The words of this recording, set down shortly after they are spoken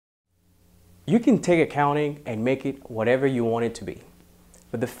You can take accounting and make it whatever you want it to be.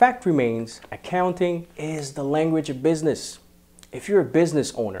 But the fact remains, accounting is the language of business. If you're a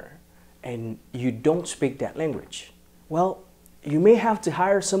business owner and you don't speak that language, well, you may have to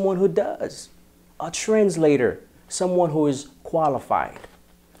hire someone who does. A translator, someone who is qualified.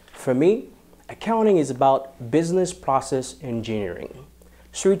 For me, accounting is about business process engineering,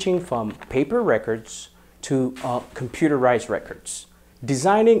 switching from paper records to computerized records,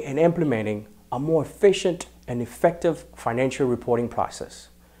 designing and implementing a more efficient and effective financial reporting process,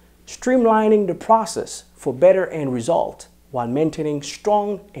 streamlining the process for better end result while maintaining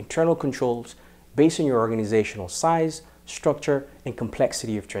strong internal controls based on your organizational size, structure, and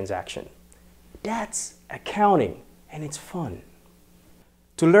complexity of transaction. That's accounting, and it's fun.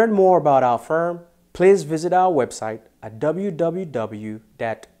 To learn more about our firm, please visit our website at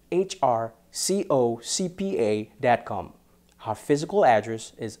www.hrcocpa.com. Our physical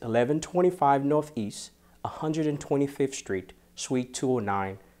address is 1125 Northeast 125th Street, Suite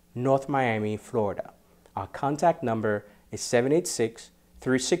 209, North Miami, Florida. Our contact number is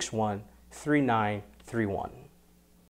 786-361-3931.